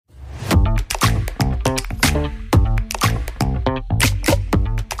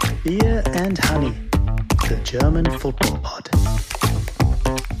Beer and Honey, the German football pod.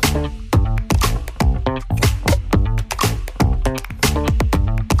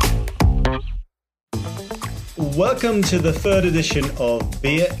 Welcome to the third edition of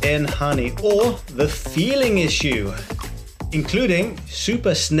Beer and Honey, or The Feeling Issue, including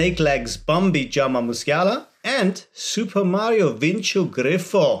Super Snake Legs Bambi Jamal Musiala and Super Mario Vincio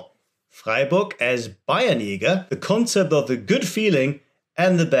Griffo, Freiburg as Bayernjäger, the concept of the good feeling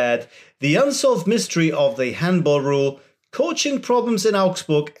and the bad, the unsolved mystery of the handball rule, coaching problems in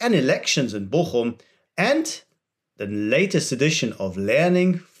Augsburg and elections in Bochum, and the latest edition of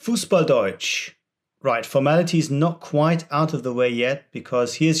Learning Fußballdeutsch. Right, formalities not quite out of the way yet,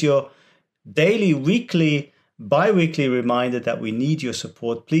 because here's your daily, weekly, bi-weekly reminder that we need your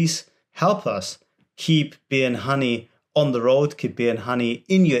support. Please help us keep Beer and Honey on the road, keep Beer and Honey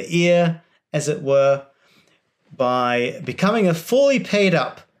in your ear, as it were, by becoming a fully paid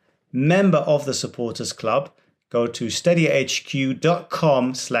up member of the Supporters Club. Go to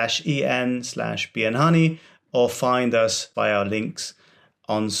steadyhq.com/en/beerandhoney or find us via our links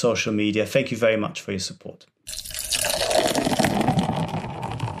on social media. Thank you very much for your support.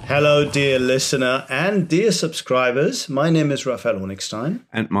 Hello, dear listener and dear subscribers. My name is Raphael Honigstein.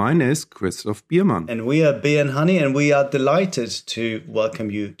 And mine is Christoph Biermann. And we are Beer and Honey, and we are delighted to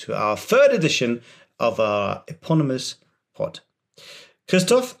welcome you to our third edition of our eponymous pod.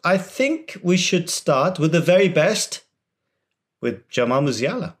 Christoph, I think we should start with the very best, with Jamal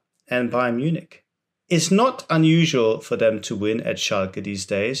Musiala and Bayern Munich. It's not unusual for them to win at Schalke these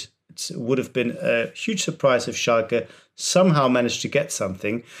days. It would have been a huge surprise if Schalke somehow managed to get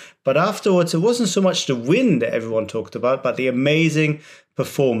something. But afterwards, it wasn't so much the win that everyone talked about, but the amazing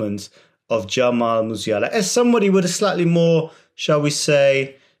performance of Jamal Musiala. As somebody with a slightly more, shall we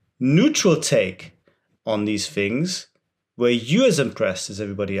say, neutral take on these things, were you as impressed as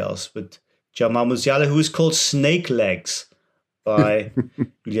everybody else with Jamal Musiala, who is called Snake Legs by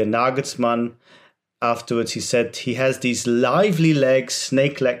Julian Nagelsmann? Afterwards, he said he has these lively legs,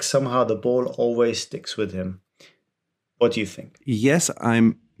 snake legs. Somehow the ball always sticks with him. What do you think? Yes,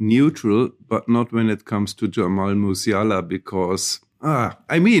 I'm neutral, but not when it comes to Jamal Musiala, because,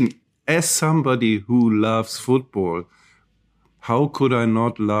 as somebody who loves football, how could I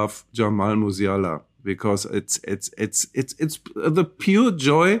not love Jamal Musiala? Because it's the pure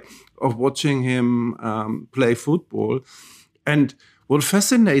joy of watching him play football. And what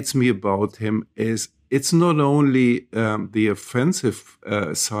fascinates me about him is it's not only the offensive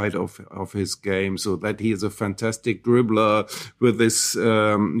side of his game, so that he is a fantastic dribbler with this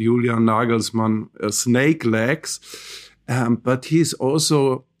Julian Nagelsmann snake legs, but he's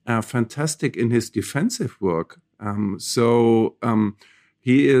also fantastic in his defensive work.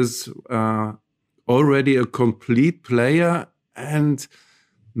 He is already a complete player, and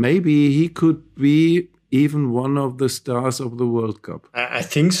maybe he could be even one of the stars of the World Cup. I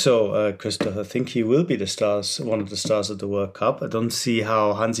think so, Christoph. I think he will be one of the stars of the World Cup. I don't see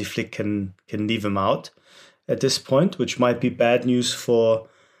how Hansi Flick can leave him out at this point, which might be bad news for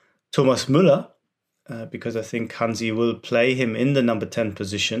Thomas Müller, because I think Hansi will play him in the number 10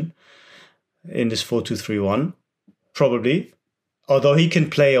 position in this 4-2-3-1, probably. Although he can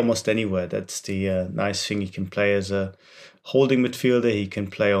play almost anywhere. That's the nice thing. He can play as a holding midfielder. He can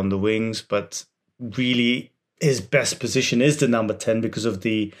play on the wings, but really his best position is the number 10 because of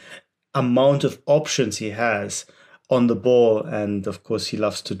the amount of options he has on the ball. And of course, he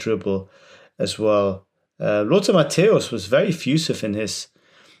loves to dribble as well. Lothar Matthäus was very effusive in his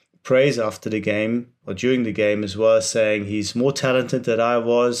praise after the game, or during the game as well, saying he's more talented than I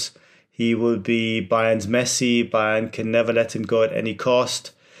was. He will be Bayern's Messi. Bayern can never let him go at any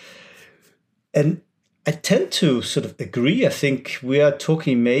cost. And I tend to sort of agree. I think we are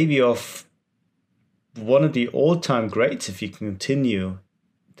talking maybe of one of the all-time greats if you can continue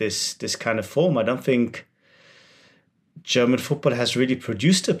this kind of form. I don't think German football has really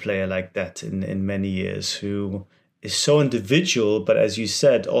produced a player like that in many years, who is so individual, but as you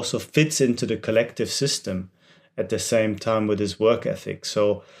said, also fits into the collective system at the same time with his work ethic.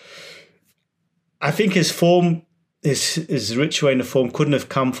 So I think his form, his rich way in the form couldn't have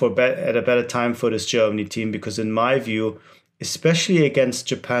come at a better time for this Germany team, because in my view, especially against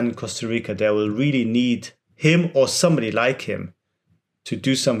Japan and Costa Rica, they will really need him or somebody like him to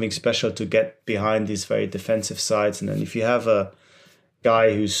do something special to get behind these very defensive sides. And then if you have a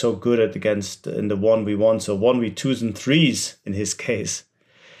guy who's so good at against in the 1v1s or 1v2s and 3s in his case,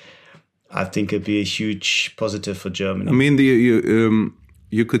 I think it'd be a huge positive for Germany. I mean,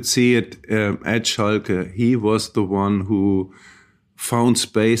 you could see it at Schalke. He was the one who found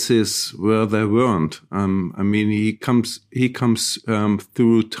spaces where there weren't. I mean, he comes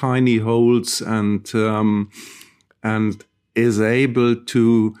through tiny holes and is able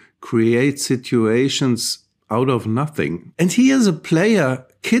to create situations out of nothing. And he is a player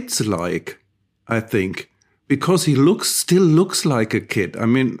kids like, I think, because he still looks like a kid. I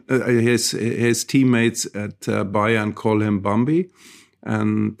mean, his teammates at Bayern call him Bambi.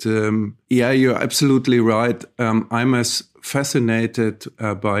 And you're absolutely right. I'm as fascinated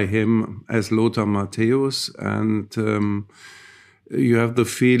by him as Lothar Matthäus. And you have the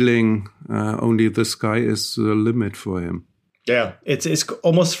feeling only the sky is the limit for him. Yeah, it's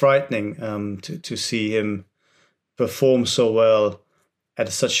almost frightening to see him perform so well at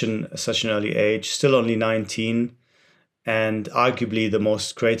such an early age, still only 19, and arguably the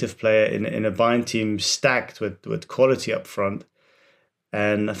most creative player in a Bayern team stacked with quality up front.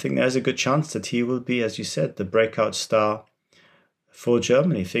 And I think there's a good chance that he will be, as you said, the breakout star for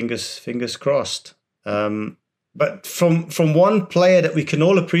Germany. Fingers crossed. But from one player that we can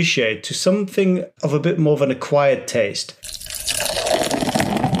all appreciate to something of a bit more of an acquired taste.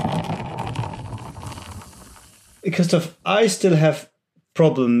 Christoph, I still have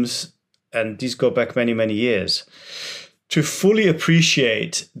problems, and these go back many, many years, to fully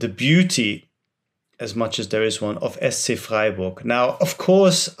appreciate the beauty, as much as there is one, of SC Freiburg. Now, of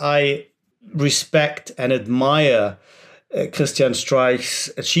course, I respect and admire Christian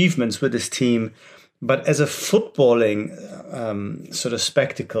Streich's achievements with his team, but as a footballing sort of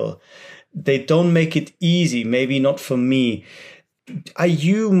spectacle, they don't make it easy, maybe not for me. Are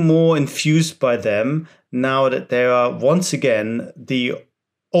you more infused by them now that they are once again the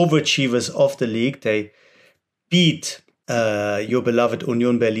overachievers of the league? They beat your beloved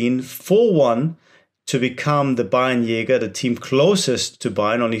Union Berlin 4-1 to become the Bayernjäger, the team closest to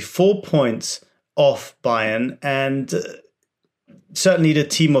Bayern, only 4 points off Bayern, and certainly the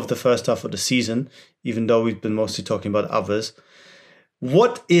team of the first half of the season, even though we've been mostly talking about others.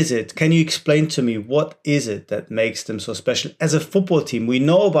 What is it? Can you explain to me what is it that makes them so special as a football team? We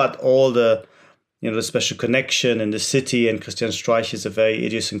know about all the special connection in the city, and Christian Streich is a very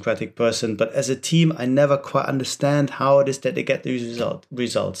idiosyncratic person. But as a team, I never quite understand how it is that they get these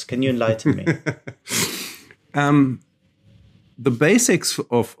results. Can you enlighten me? The basics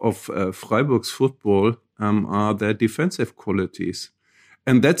of Freiburg's football are their defensive qualities.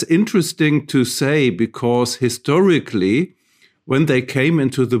 And that's interesting to say because historically, when they came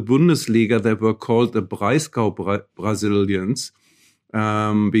into the Bundesliga, they were called the Breisgau Brazilians.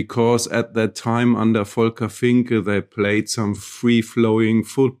 Because at that time under Volker Finke, they played some free-flowing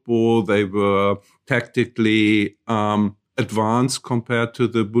football. They were tactically advanced compared to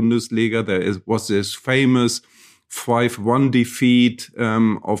the Bundesliga. There was this famous 5-1 defeat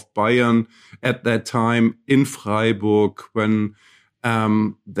of Bayern at that time in Freiburg when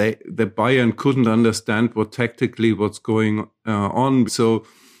the Bayern couldn't understand what tactically what's going on. So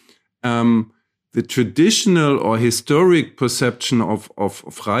the traditional or historic perception of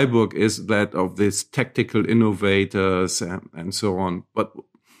Freiburg is that of these tactical innovators and so on. But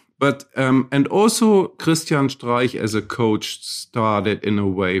and also Christian Streich as a coach started in a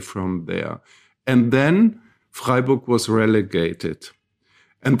way from there. And then Freiburg was relegated.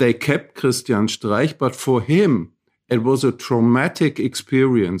 And they kept Christian Streich, but for him, it was a traumatic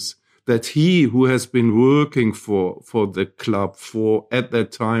experience that he, who has been working for the club at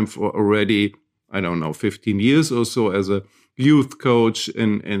that time for already, 15 years or so as a youth coach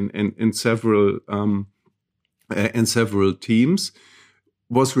in several teams,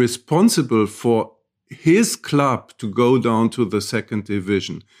 was responsible for his club to go down to the second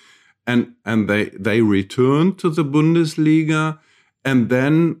division. And they returned to the Bundesliga, and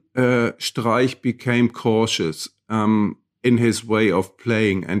then Streich became cautious in his way of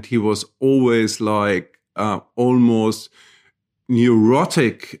playing, and he was always like almost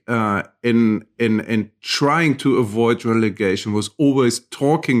neurotic in trying to avoid relegation, was always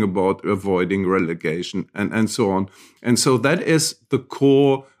talking about avoiding relegation and so on. And so that is the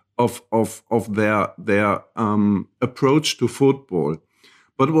core of their approach to football.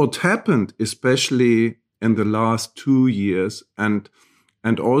 But what happened, especially in the last 2 years and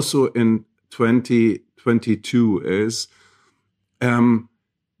also in 2022, is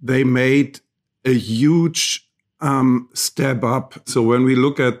they made a huge step up. So when we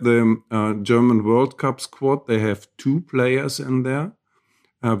look at the German World Cup squad, they have 2 players in there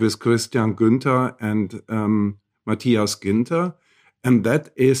with Christian Günther and Matthias Ginter. And that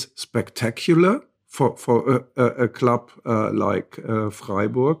is spectacular for a club like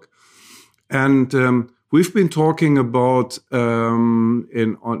Freiburg. And we've been talking about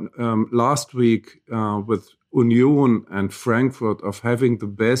last week with Union and Frankfurt of having the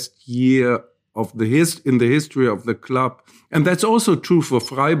best year of in the history of the club. And that's also true for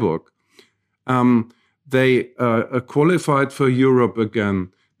Freiburg. They qualified for Europe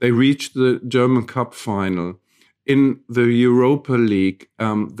again. They reached the German Cup final. In the Europa League,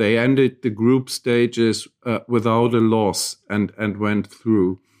 they ended the group stages without a loss and went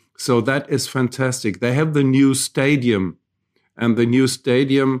through. So that is fantastic. They have the new stadium, and the new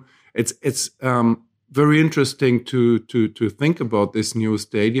stadium. It's very interesting to think about this new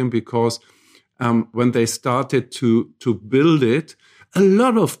stadium, because when they started to build it, a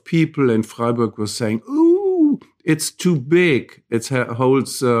lot of people in Freiburg were saying, "Ooh, it's too big. It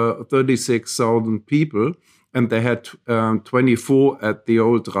holds 36,000 people." And they had 24 at the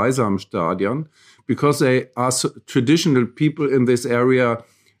old Reisamstadion, because they are traditional people in this area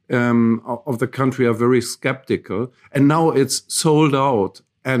of the country are very skeptical. And now it's sold out.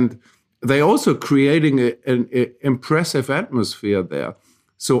 And they're also creating an impressive atmosphere there.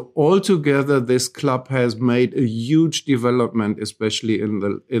 So altogether, this club has made a huge development, especially in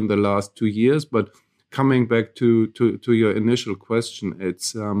the last 2 years. But coming back to your initial question,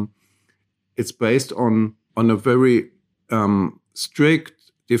 it's based on a very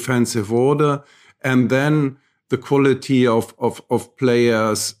strict defensive order, and then the quality of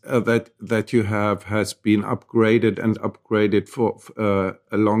players that you have has been upgraded for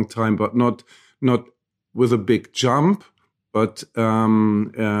a long time, but not with a big jump, but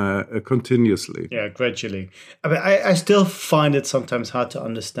continuously. Yeah, gradually. I mean, I still find it sometimes hard to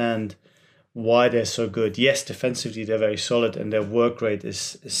understand why they're so good. Yes, defensively they're very solid, and their work rate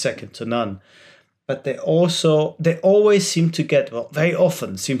is second to none. But they always seem to get, very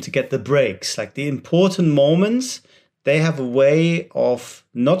often seem to get the breaks. Like the important moments, they have a way of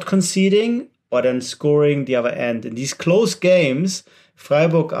not conceding, but then scoring the other end. In these close games,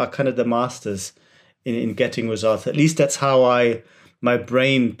 Freiburg are kind of the masters in getting results. At least that's how my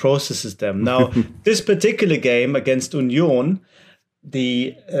brain processes them. Now, this particular game against Union,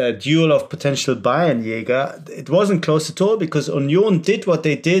 the duel of potential Bayern Jäger, it wasn't close at all, because Union did what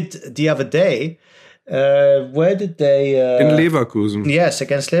they did the other day. Where did they? In Leverkusen. Yes,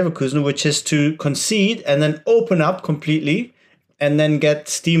 against Leverkusen, which is to concede and then open up completely and then get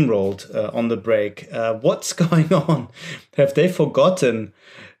steamrolled on the break. What's going on? Have they forgotten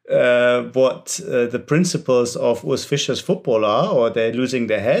what the principles of Urs Fischer's football are, or they're losing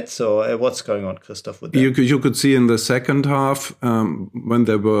their heads, or what's going on, Christoph? With that? You could see in the second half when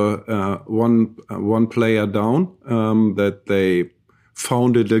there were one player down that they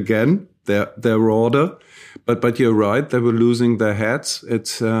found it again. Their order, but you're right, they were losing their heads.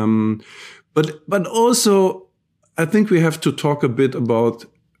 It's but also I think we have to talk a bit about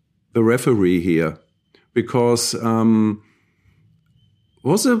the referee here, because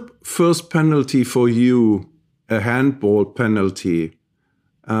was a first penalty for you a handball penalty?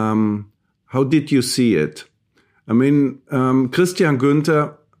 How did you see it? I mean, Christian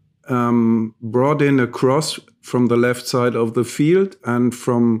Günther brought in a cross from the left side of the field, and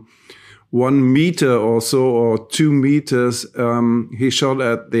from 1 meter or so, or 2 meters, he shot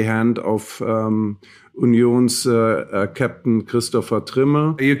at the hand of Union's captain Christopher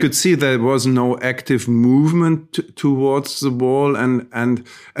Trimmel. You could see there was no active movement towards the ball, and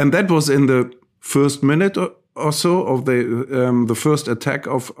that was in the first minute or so of the first attack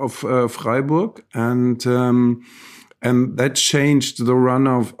of Freiburg, and that changed the run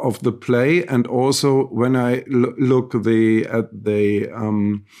of the play. And also when I look at the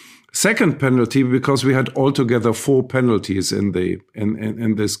second penalty, because we had altogether 4 penalties in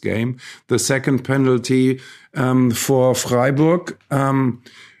this game. The second penalty for Freiburg,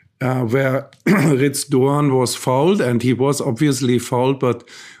 where Ritz Doan was fouled, and he was obviously fouled, but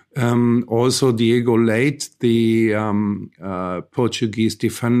also Diego Leite, the Portuguese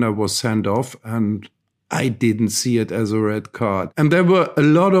defender, was sent off, and I didn't see it as a red card. And there were a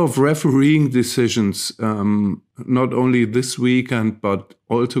lot of refereeing decisions, not only this weekend, but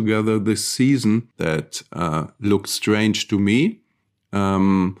altogether this season, that looked strange to me.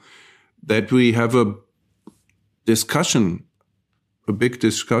 That we have a big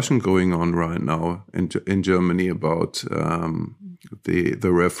discussion going on right now in Germany about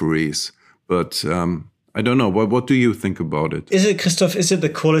the referees. But I don't know. What do you think about it? Is it, Christoph, is it the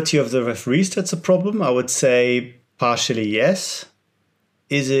quality of the referees that's a problem? I would say partially yes.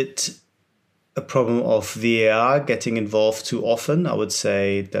 Is it a problem of VAR getting involved too often? I would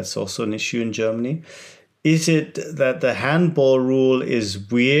say that's also an issue in Germany. Is it that the handball rule is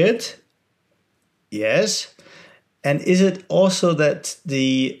weird? Yes. And is it also that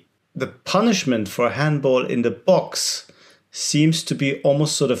the punishment for handball in the box seems to be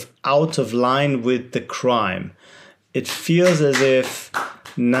almost sort of out of line with the crime. It feels as if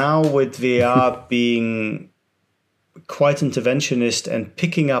now with VR being quite interventionist and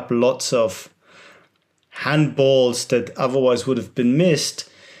picking up lots of handballs that otherwise would have been missed,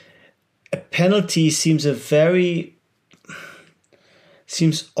 a penalty seems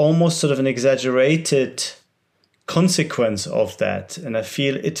almost sort of an exaggerated consequence of that. And I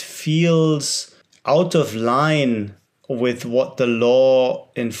feel it feels out of line with what the law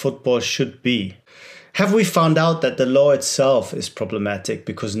in football should be. Have we found out that the law itself is problematic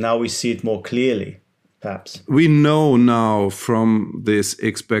because now we see it more clearly, perhaps? We know now from this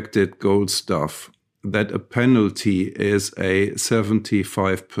expected goal stuff that a penalty is a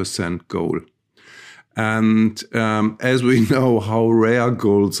 75% goal. And as we know how rare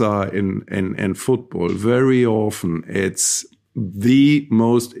goals are in football, very often it's the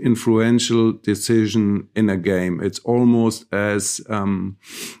most influential decision in a game. It's almost as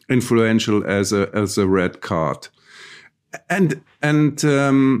influential as a red card. And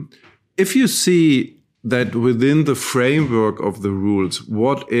if you see that within the framework of the rules,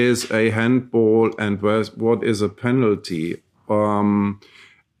 what is a handball and what is a penalty, the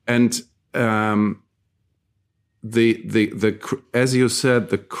as you said,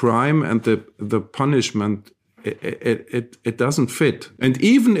 the crime and the punishment, it doesn't fit. And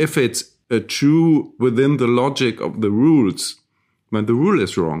even if it's true within the logic of the rules, when the rule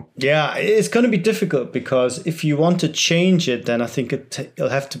is wrong. Yeah, it's going to be difficult because if you want to change it, then I think it'll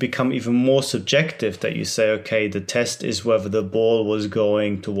have to become even more subjective, that you say, okay, the test is whether the ball was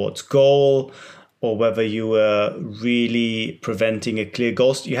going towards goal or whether you were really preventing a clear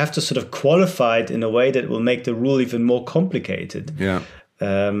goal. You have to sort of qualify it in a way that will make the rule even more complicated. Yeah.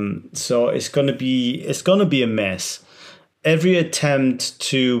 So it's going to be a mess. Every attempt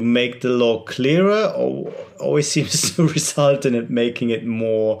to make the law clearer always seems to result in it making it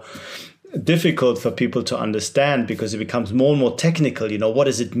more difficult for people to understand, because it becomes more and more technical. You know, what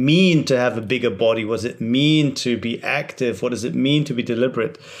does it mean to have a bigger body? What does it mean to be active? What does it mean to be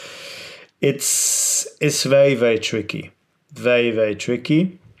deliberate? It's very, very tricky. Very, very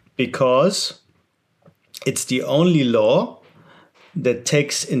tricky, because it's the only law that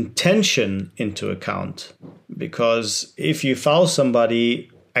takes intention into account. Because if you foul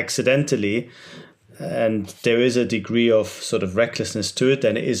somebody accidentally and there is a degree of sort of recklessness to it,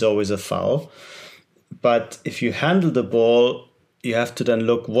 then it is always a foul. But if you handle the ball, you have to then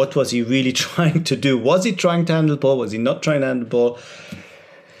look, what was he really trying to do? Was he trying to handle the ball? Was he not trying to handle the ball?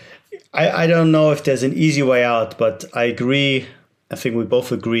 I don't know if there's an easy way out, but I agree. I think we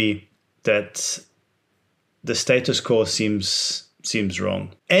both agree that the status quo seems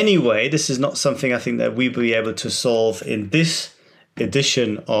wrong. Anyway, this is not something I think that we will be able to solve in this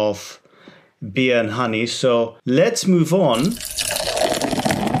edition of Beer and Honey. So let's move on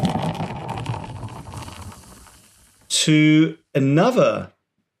to another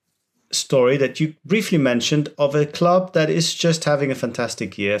story that you briefly mentioned, of a club that is just having a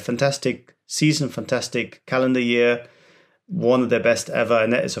fantastic year, fantastic season, fantastic calendar year, one of their best ever,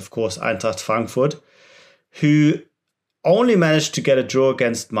 and that is, of course, Eintracht Frankfurt, who only managed to get a draw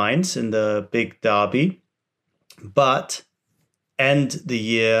against Mainz in the big derby, but end the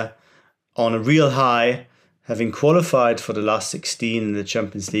year on a real high, having qualified for the last 16 in the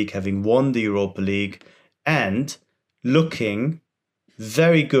Champions League, having won the Europa League, and looking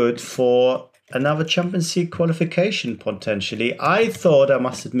very good for another Champions League qualification, potentially. I thought, I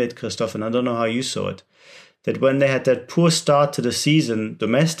must admit, Christoph, and I don't know how you saw it, that when they had that poor start to the season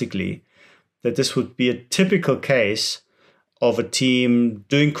domestically, that this would be a typical case of a team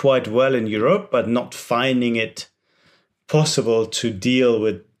doing quite well in Europe, but not finding it possible to deal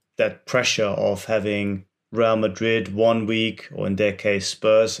with that pressure of having Real Madrid one week, or in their case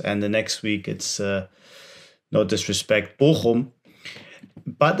Spurs, and the next week it's, no disrespect, Bochum.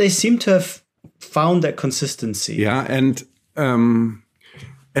 But they seem to have found that consistency. Yeah, and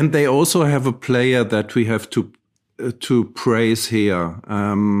they also have a player that we have to praise here.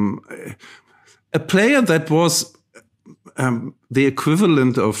 A player that was the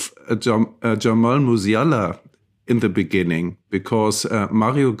equivalent of Jamal Musiala in the beginning, because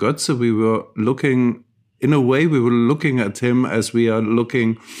Mario Götze, we were looking at him as we are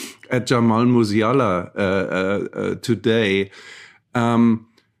looking at Jamal Musiala today.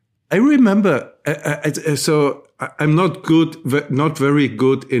 I remember, so I'm not very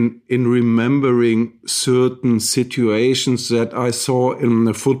good in remembering certain situations that I saw in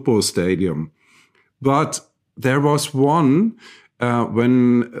the football stadium. But there was one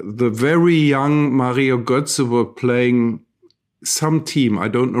when the very young Mario Götze were playing some team. I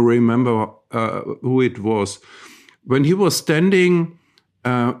don't remember who it was. when he was standing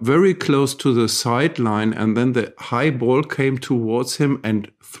very close to the sideline, and then the high ball came towards him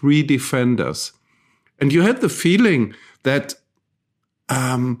and 3 defenders. And you had the feeling that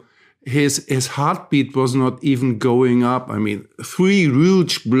his heartbeat was not even going up. I mean, 3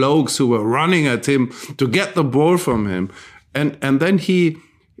 huge blokes who were running at him to get the ball from him. And then he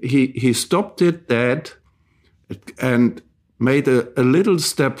stopped it dead and made a little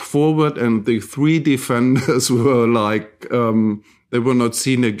step forward, and the 3 defenders were like, they were not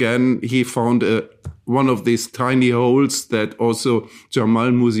seen again. He found one of these tiny holes that also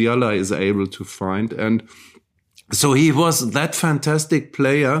Jamal Musiala is able to find. And so he was that fantastic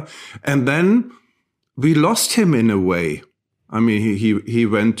player. And then we lost him in a way. I mean, he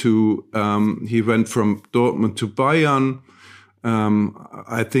went from Dortmund to Bayern.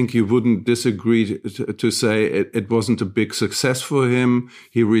 I think you wouldn't disagree to say it wasn't a big success for him.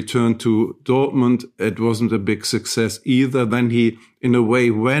 He returned to Dortmund. It wasn't a big success either. Then he, in a way,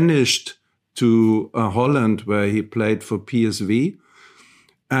 vanished to Holland, where he played for PSV.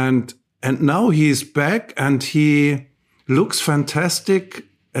 And now he's back, and he looks fantastic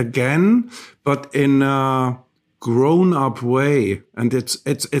again, but in a grown-up way. And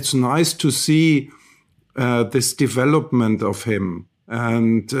it's nice to see this development of him,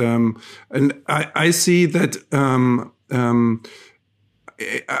 and I see that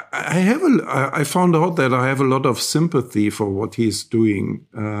I found out that I have a lot of sympathy for what he's doing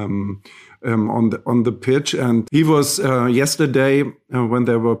on the pitch. And he was yesterday when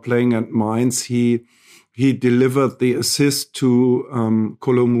they were playing at Mainz, he delivered the assist to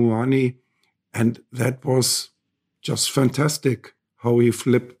Kolo Muani, and that was just fantastic. How he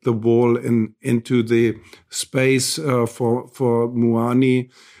flipped the ball into the space for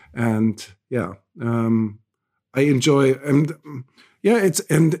Muani, and I enjoy, and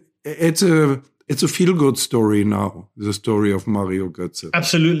it's a feel good story now. The story of Mario Götze.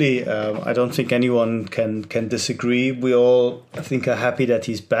 Absolutely, I don't think anyone can disagree. We all, I think, are happy that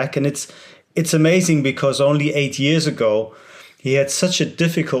he's back, and it's amazing because only 8 years ago he had such a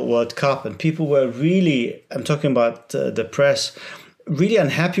difficult World Cup, and people were really, I'm talking about the press, really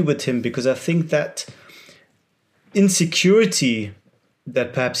unhappy with him, because I think that insecurity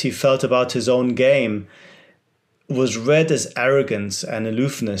that perhaps he felt about his own game was read as arrogance and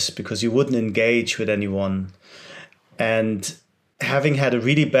aloofness, because he wouldn't engage with anyone. And having had a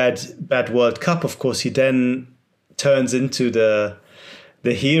really bad World Cup, of course, he then turns into the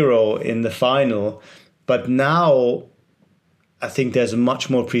hero in the final. But now I think there's much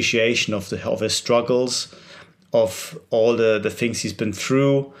more appreciation of his struggles, of all the things he's been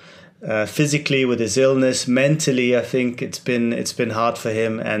through, physically with his illness, mentally. I think it's been hard for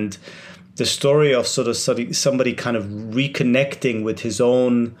him, and the story of sort of somebody kind of reconnecting with his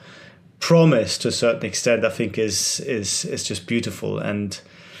own promise to a certain extent, I think is just beautiful and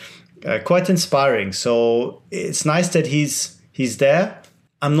quite inspiring. So it's nice that he's there.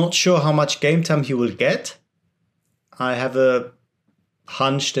 I'm not sure how much game time he will get. I have a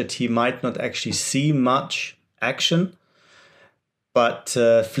hunch that he might not actually see much action, but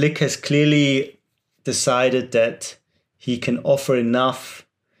Flick has clearly decided that he can offer enough,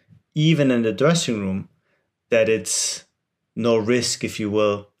 even in the dressing room, that it's no risk, if you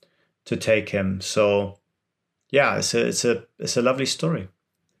will, to take him. So, yeah, it's a lovely story,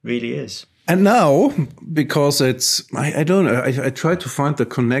 really is. And now, because I don't know, I try to find the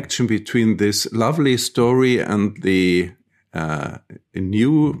connection between this lovely story and the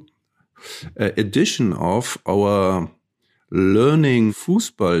new edition of our Learning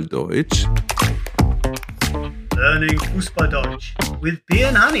Fußballdeutsch. Learning Fußballdeutsch with beer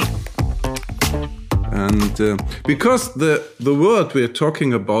and honey. And because the word we're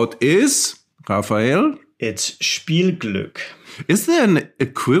talking about is, Raphael? It's Spielglück. Is there an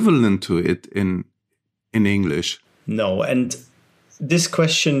equivalent to it in English? No, and this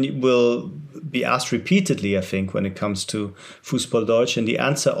question will be asked repeatedly, I think, when it comes to Fußballdeutsch, and the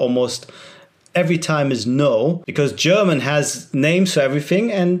answer almost every time is no, because German has names for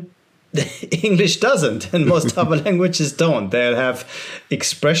everything and English doesn't, and most other languages don't. They'll have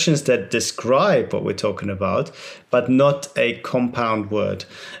expressions that describe what we're talking about, but not a compound word.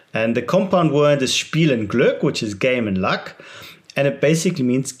 And the compound word is Spielglück, which is game and luck, and it basically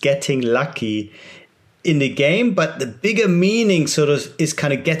means getting lucky in the game, but the bigger meaning sort of is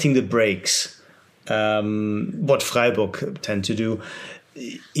kind of getting the breaks, what Freiburg tend to do.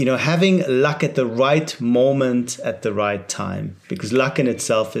 You know, having luck at the right moment at the right time, because luck in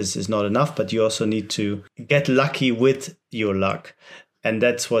itself is not enough, but you also need to get lucky with your luck. And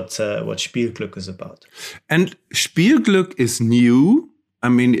that's what Spielglück is about. And Spielglück is new. I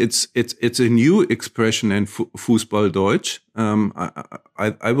mean, it's a new expression in Fußballdeutsch.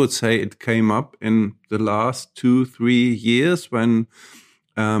 I would say it came up in the last 2-3 years when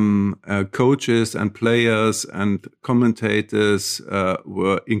coaches and players and commentators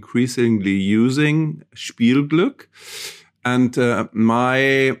were increasingly using Spielglück. And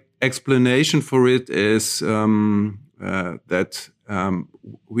my explanation for it is that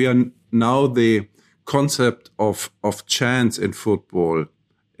we are now the concept of chance in football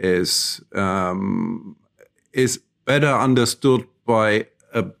is better understood by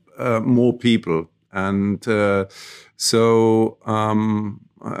more people, and so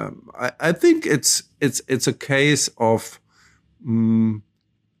I think it's a case of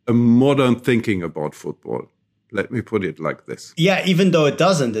a modern thinking about football. Let me put it like this. Yeah, even though it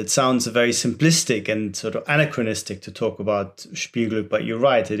sounds very simplistic and sort of anachronistic to talk about Spielglück, but you're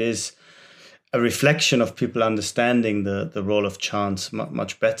right, it is a reflection of people understanding the role of chance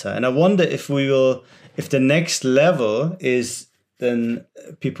much better. And I wonder if the next level is then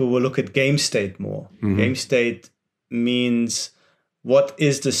people will look at game state more. Mm-hmm. Game state means what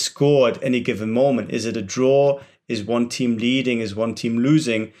is the score at any given moment? Is it a draw? Is one team leading? Is one team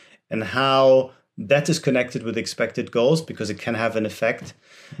losing? And how that is connected with expected goals, because it can have an effect.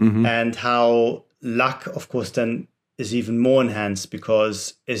 Mm-hmm. And how luck, of course, then is even more enhanced,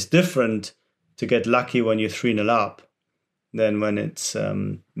 because it's different to get lucky when you're 3-0 up than when it's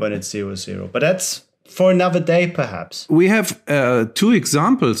 0-0. But that's for another day, perhaps. We have 2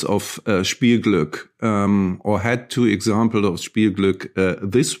 examples of Spielglück, or had 2 examples of Spielglück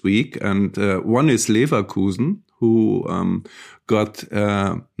this week. And one is Leverkusen, who got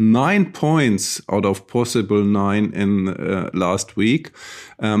 9 points out of possible 9 in last week.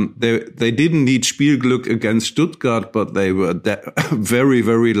 They didn't need Spielglück against Stuttgart, but they were very,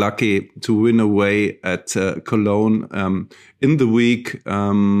 very lucky to win away at Cologne in the week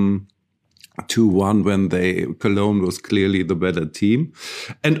 2-1 when Cologne was clearly the better team.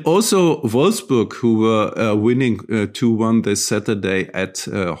 And also Wolfsburg, who were winning 2-1 this Saturday at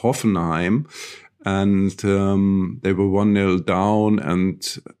Hoffenheim. And they were 1-0 down and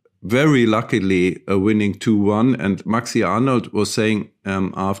very luckily winning 2-1. And Maxi Arnold was saying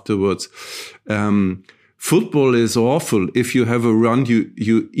afterwards, football is awful. If you have a run,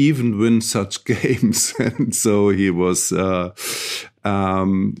 you even win such games. And so he was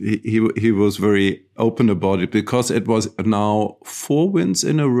he was very open about it, because it was now 4 wins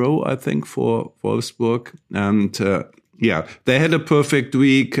in a row, I think, for Wolfsburg. And yeah, they had a perfect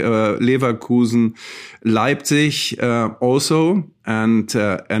week. Leverkusen, Leipzig also, and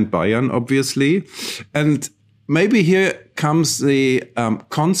Bayern, obviously. And maybe here comes the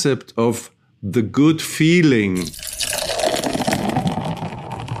concept of the good feeling.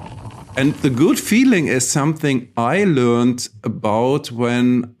 And the good feeling is something I learned about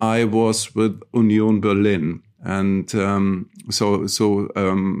when I was with Union Berlin. And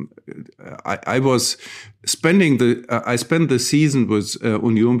I was I spent the season with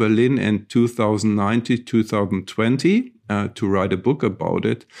Union Berlin in 2019, 2020 to write a book about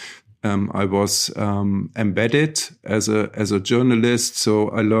it. I was embedded as a journalist, so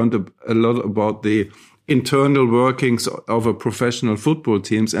I learned a lot about the internal workings of a professional football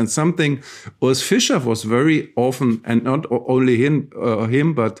teams. And something Urs Fischer was very often, and not only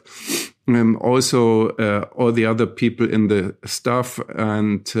him, but also all the other people in the staff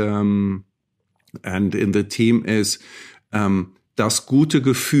and in the team is das gute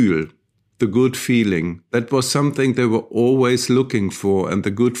Gefühl, the good feeling. That was something they were always looking for. And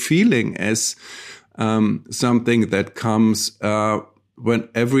the good feeling is something that comes when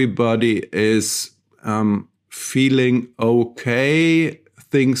everybody is feeling okay,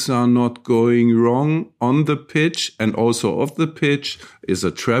 things are not going wrong on the pitch and also off the pitch. Is the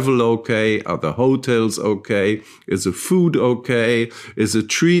travel okay? Are the hotels okay? Is the food okay? Is the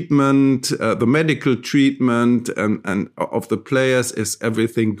treatment, the medical treatment and of the players, is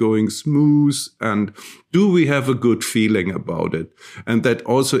everything going smooth? And do we have a good feeling about it? And that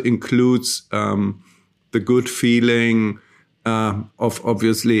also includes the good feeling of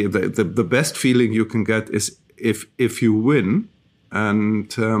obviously the best feeling you can get is if you win. And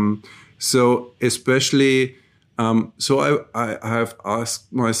so especially, so I have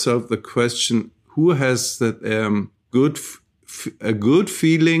asked myself the question, who has that a good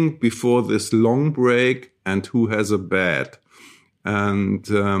feeling before this long break and who has a bad? And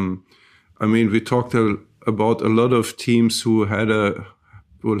I mean, we talked about a lot of teams who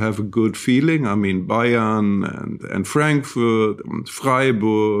will have a good feeling. I mean, Bayern and Frankfurt and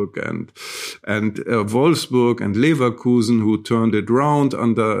Freiburg and Wolfsburg and Leverkusen, who turned it round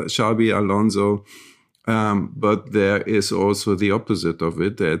under Xabi Alonso. But there is also the opposite of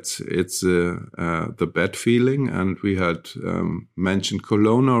it. It's the bad feeling. And we had mentioned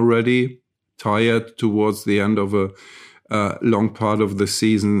Cologne already, tired towards the end of a long part of the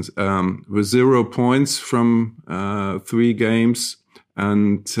season with 0 points from 3 games.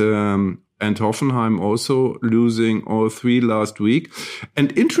 And Hoffenheim also losing all 3 last week.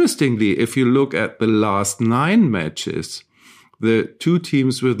 And interestingly, if you look at the last 9 matches, the 2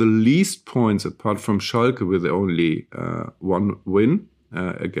 teams with the least points, apart from Schalke with only 1 win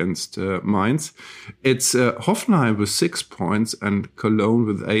against Mainz, it's Hoffenheim with 6 points and Cologne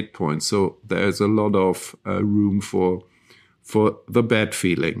with 8 points. So there's a lot of room for the bad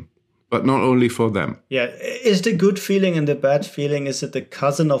feeling, but not only for them. Yeah, is the good feeling and the bad feeling, is it the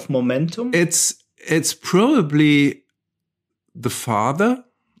cousin of momentum? It's probably the father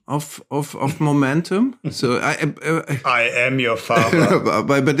of momentum. So I am your father.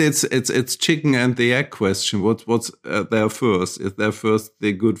 but it's chicken and the egg question. What's there first? Is there first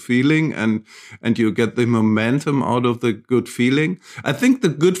the good feeling and you get the momentum out of the good feeling? I think the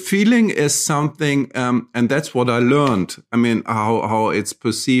good feeling is something, and that's what I learned. I mean, how it's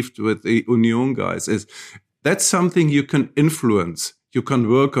perceived with the Union guys is that's something you can influence. You can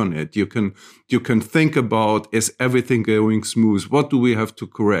work on it. You can think about, is everything going smooth? What do we have to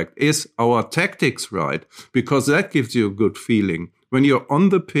correct? Is our tactics right? Because that gives you a good feeling. When you're on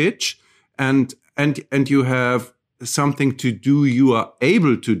the pitch and you have something to do you are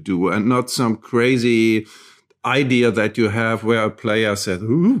able to do, and not some crazy idea that you have where a player said,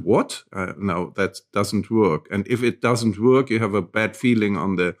 what? No, that doesn't work. And if it doesn't work, you have a bad feeling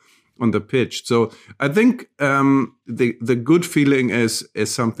on the pitch. So I think the good feeling is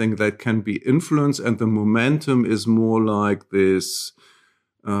something that can be influenced, and the momentum is more like this.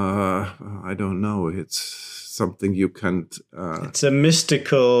 I don't know. It's something you can't. It's a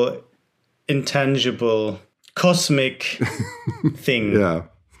mystical, intangible, cosmic thing. Yeah.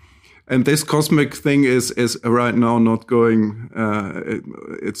 And this cosmic thing is right now not going.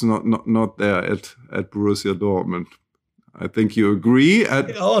 It's not there at Borussia Dortmund. I think you agree.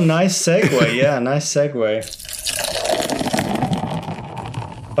 Nice segue. Yeah, nice segue.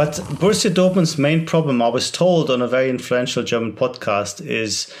 But Borussia Dortmund's main problem, I was told on a very influential German podcast,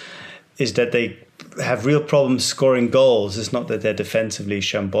 is that they have real problems scoring goals. It's not that they're defensively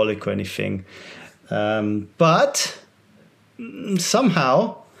shambolic or anything. But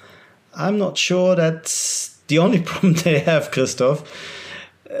somehow, I'm not sure that's the only problem they have, Christoph.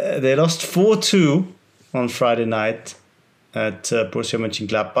 They lost 4-2 on Friday night at Borussia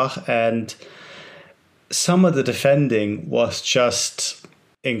Mönchengladbach, and some of the defending was just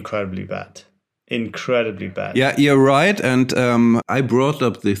incredibly bad. Yeah, you're right. And I brought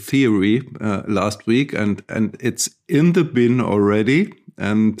up the theory last week, and it's in the bin already.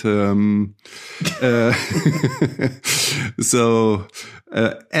 And so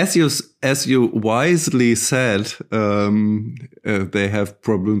as you wisely said, they have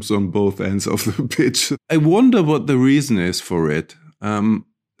problems on both ends of the pitch. I wonder what the reason is for it.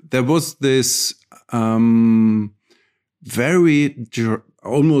 There was this very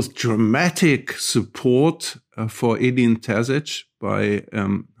almost dramatic support for Edin Terzic by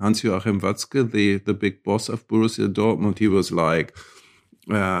Hans-Joachim Watzke, the big boss of Borussia Dortmund. He was like,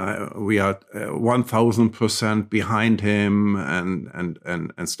 we are 1000% behind him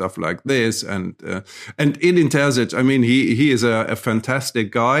and stuff like this. And Edin Terzic, I mean, he is a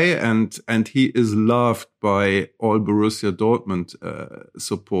fantastic guy, and he is loved by all Borussia Dortmund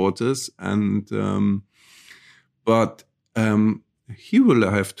supporters. But he will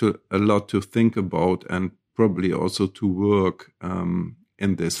have a lot to think about, and probably also to work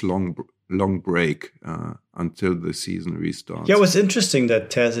in this long break until the season restarts. Yeah, it was interesting that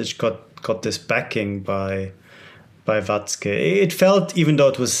Terzic got this backing by Watzke. It felt, even though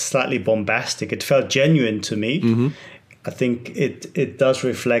it was slightly bombastic, it felt genuine to me. Mm-hmm. I think it does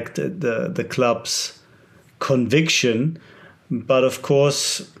reflect the club's conviction. But of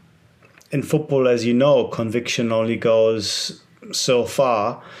course, in football, as you know, conviction only goes so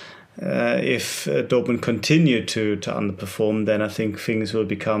far. If Dortmund continue to underperform, then I think things will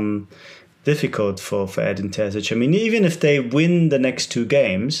become difficult for Edin Terzic. I mean, even if they win the next 2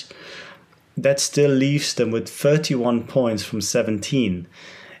 games, that still leaves them with 31 points from 17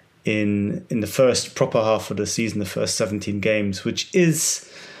 in the first proper half of the season, the first 17 games, which is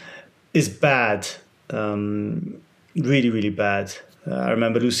bad, really, really bad. I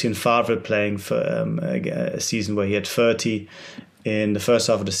remember Lucien Favre playing for a season where he had 30 in the first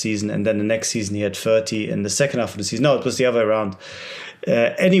half of the season, and then the next season he had 30 in the second half of the season. No, it was the other way around.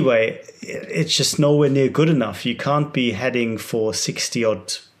 Anyway, it's just nowhere near good enough. You can't be heading for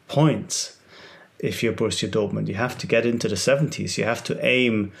 60-odd points. if you're Borussia Dortmund. You have to get into the 70s. You have to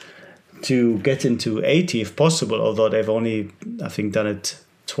aim to get into 80 if possible, although they've only, I think, done it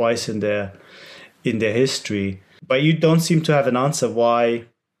twice in their history. But you don't seem to have an answer why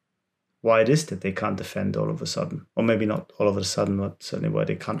it is that they can't defend all of a sudden. Or maybe not all of a sudden, but certainly why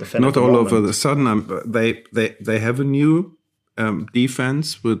they can't defend. Not all of a sudden. They have a new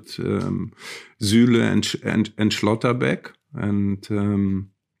defense with Süle and Schlotterbeck. And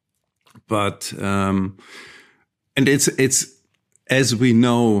it's as we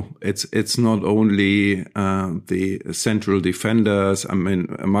know, it's not only the central defenders. I mean,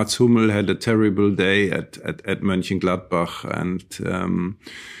 Mats Hummel had a terrible day at Mönchengladbach,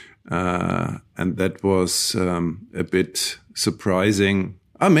 and that was a bit surprising.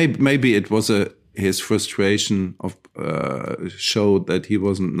 Maybe it was his frustration of showed that he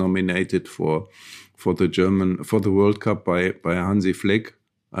wasn't nominated for the World Cup by Hansi Flick.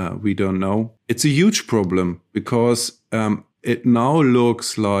 We don't know. It's a huge problem because it now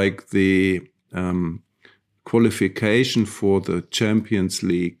looks like the qualification for the Champions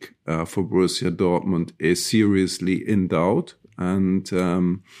League for Borussia Dortmund is seriously in doubt, and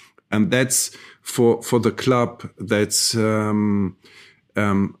that's for the club. That's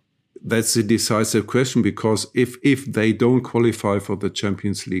a decisive question, because if they don't qualify for the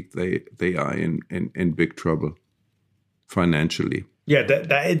Champions League, they are in big trouble financially. Yeah,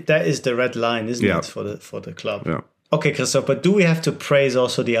 that is the red line, isn't it, for the club? Yeah. Okay, Christoph, but do we have to praise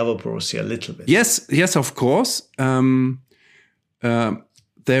also the other Borussia a little bit? Yes, of course. There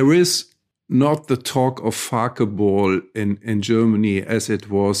is not the talk of Fakeball in Germany as it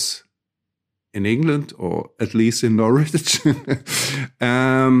was in England, or at least in Norwich.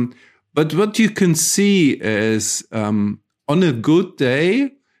 But what you can see is, on a good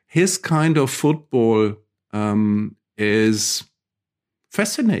day, his kind of football is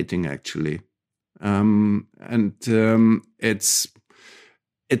fascinating, actually.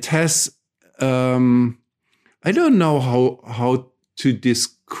 It has, I don't know how to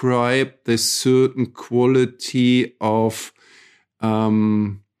describe this certain quality of,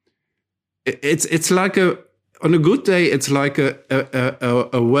 it's like on a good day, it's like a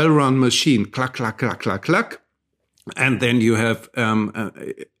well-run machine, clack, clack, clack, clack, clack. And then you have,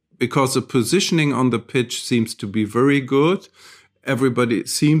 because the positioning on the pitch seems to be very good, everybody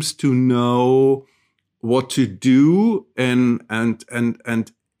seems to know what to do, and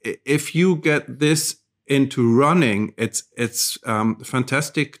if you get this into running, it's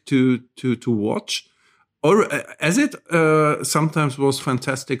fantastic to watch, or as it sometimes was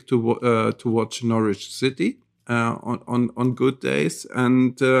fantastic to watch Norwich City on good days,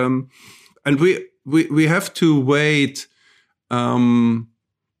 and we have to wait and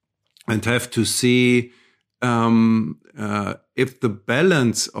have to see if the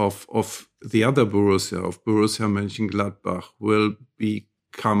balance of the other Borussia, of Borussia Mönchengladbach, will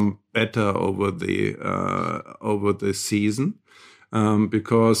become better over the season,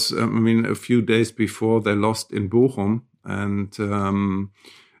 because I mean, a few days before they lost in Bochum, and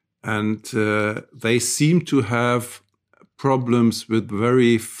they seem to have problems with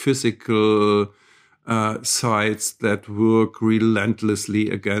very physical sides that work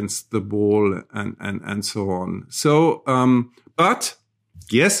relentlessly against the ball and so on. So, but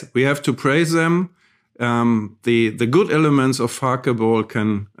yes, we have to praise them. The good elements of Fakeball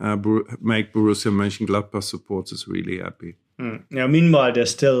can make Borussia Mönchengladbach supporters really happy. Now, meanwhile, they're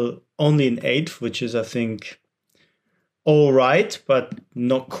still only in 8th, which is, I think, all right, but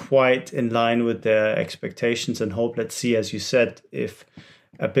not quite in line with their expectations and hope. Let's see, as you said, if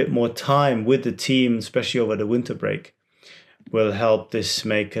a bit more time with the team, especially over the winter break, will help this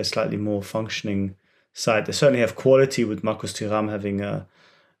make a slightly more functioning side. They certainly have quality, with Markus Thuram having a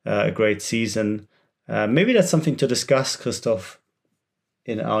great season. Maybe that's something to discuss, Christoph,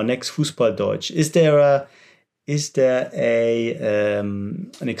 in our next Fußballdeutsch. Is there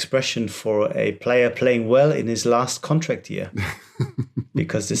an expression for a player playing well in his last contract year?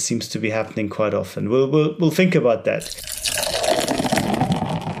 Because this seems to be happening quite often. We'll think about that.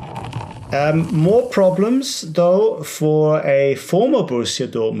 More problems, though, for a former Borussia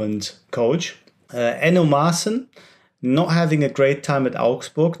Dortmund coach, Enno Maaßen, not having a great time at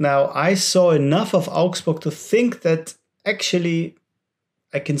Augsburg. Now, I saw enough of Augsburg to think that actually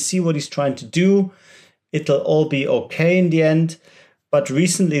I can see what he's trying to do. It'll all be okay in the end. But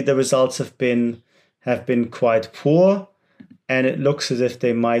recently the results have been quite poor, and it looks as if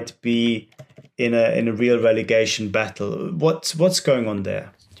they might be in a real relegation battle. What's going on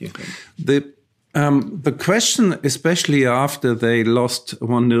there, do you think? The question, especially after they lost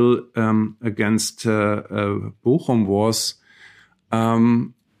 1-0 against Bochum, was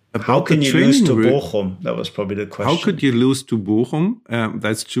How can you lose to Bochum? That was probably the question. How could you lose to Bochum?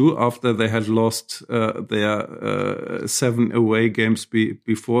 That's true. After they had lost their 7 away games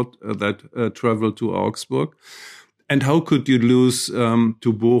before that travel to Augsburg. And how could you lose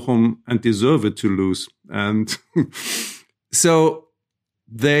to Bochum and deserve it to lose? And so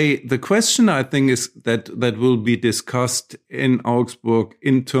the question, I think, is that will be discussed in Augsburg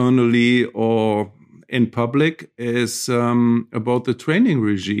internally or in public is about the training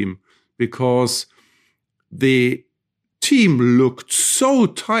regime, because the team looked so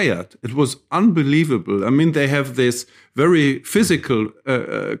tired. It was unbelievable. I mean, they have this very physical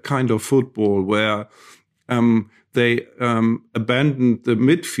kind of football where they abandoned the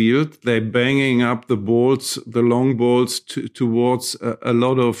midfield. They're banging up the balls, the long balls towards a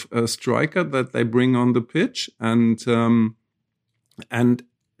lot of striker that they bring on the pitch. And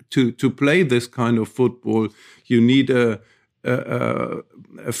to play this kind of football, you need a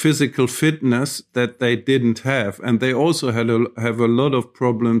physical fitness that they didn't have. And they also have a lot of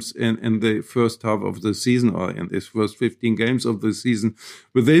problems in the first half of the season, or in these first 15 games of the season,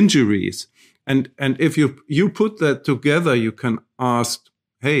 with injuries. And if you put that together, you can ask,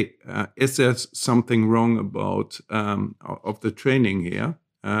 hey, is there something wrong about of the training here?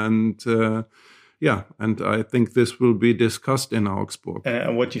 And and I think this will be discussed in Augsburg.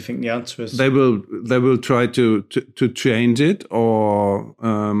 And what do you think the answer is? They will try to change it, or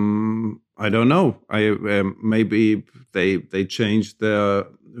I don't know. Maybe they change their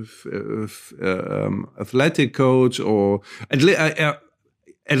athletic coach, or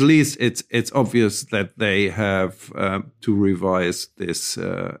at least it's obvious that they have to revise this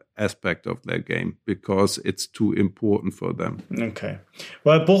aspect of their game, because it's too important for them. Okay.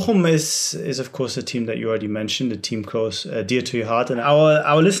 Well, Bochum is of course a team that you already mentioned, a team close, dear to your heart. And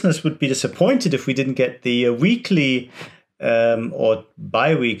our listeners would be disappointed if we didn't get the weekly or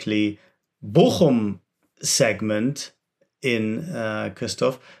bi-weekly Bochum segment in,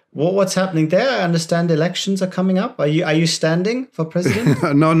 Christoph. What's happening there? I understand elections are coming up. Are you standing for president?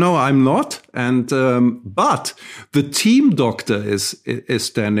 No, I'm not. And but the team doctor is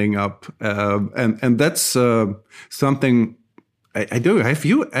standing up, and that's something. I don't. Have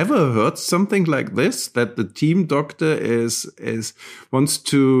you ever heard something like this? That the team doctor wants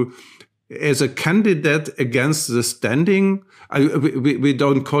to, as a candidate against the standing. We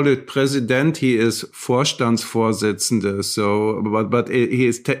don't call it president. He is Vorstandsvorsitzender. So, but he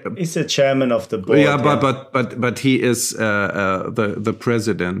is. He's the chairman of the board. Yeah, but he is the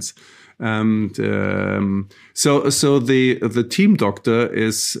president. And so the team doctor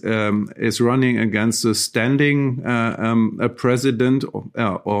is running against the standing president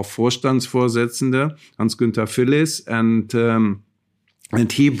or Vorstandsvorsitzender, Hans-Günther Phillies,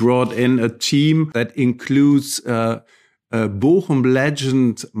 and he brought in a team that includes Bochum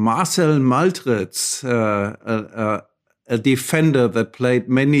legend Marcel Maltritz, a defender that played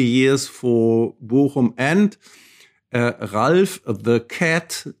many years for Bochum, and Ralf the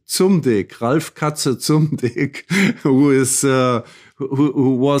Cat Zumdick, Ralf Katze Zumdick,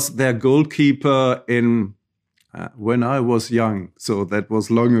 who was their goalkeeper in when I was young. So that was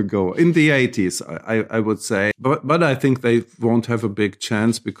long ago, in the 80s, I would say. But I think they won't have a big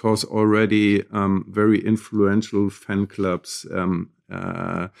chance, because already very influential fan clubs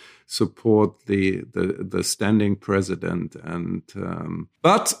support the standing president. And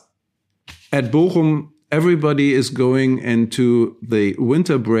but at Bochum, everybody is going into the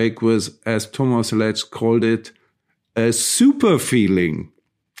winter break with, as Thomas Letsch called it, a super feeling.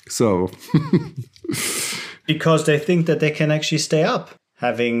 So because they think that they can actually stay up,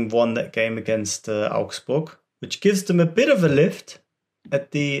 having won that game against Augsburg, which gives them a bit of a lift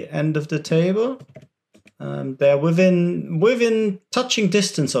at the end of the table. They're within touching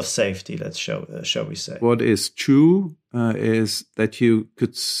distance of safety, shall we say. What is true is that you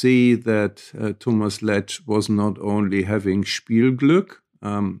could see that Thomas Letsch was not only having Spielglück,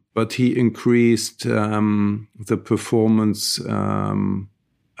 but he increased the performance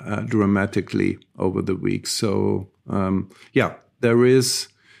dramatically over the week. So there is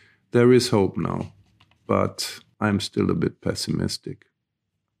hope now, but I'm still a bit pessimistic,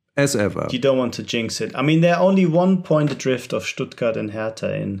 as ever. You don't want to jinx it. I mean, they're only 1 point adrift of Stuttgart and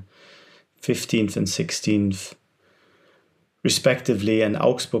Hertha in 15th and 16th respectively, and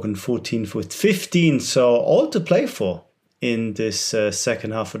Augsburg in 14th with 15. So all to play for in this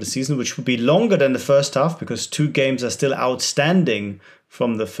second half of the season, which will be longer than the first half, because 2 games are still outstanding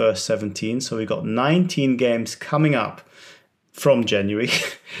from the first 17. So we got 19 games coming up from January.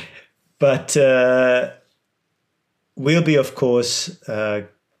 But we'll be, of course,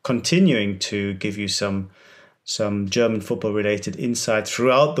 continuing to give you some some German football-related insight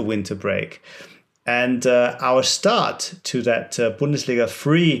throughout the winter break. And our start to that Bundesliga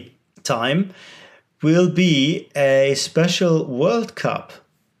free time will be a special World Cup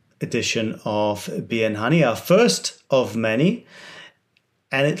edition of Beer and Honey, our first of many.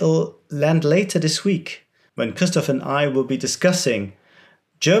 And it'll land later this week when Christoph and I will be discussing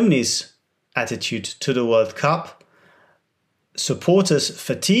Germany's attitude to the World Cup, supporters'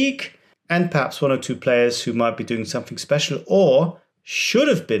 fatigue, and perhaps one or two players who might be doing something special or should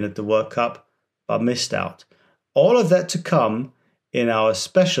have been at the World Cup but missed out. All of that to come in our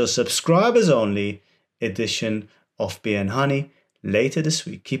special subscribers-only edition of Beer and Honey later this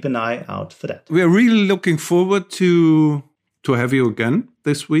week. Keep an eye out for that. We are really looking forward to have you again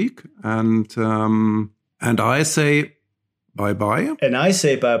this week. And I say bye-bye. And I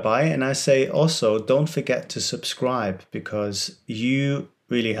say bye-bye. And I say also, don't forget to subscribe because you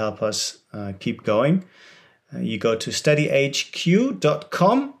really help us keep going. You go to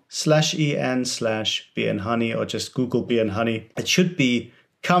steadyhq.com/en/beer and honey or just Google Beer and Honey. It should be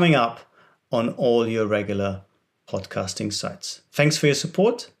coming up on all your regular podcasting sites. Thanks for your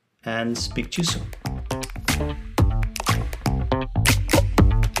support and speak to you soon.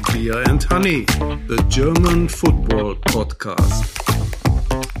 Beer and Honey, the German football podcast.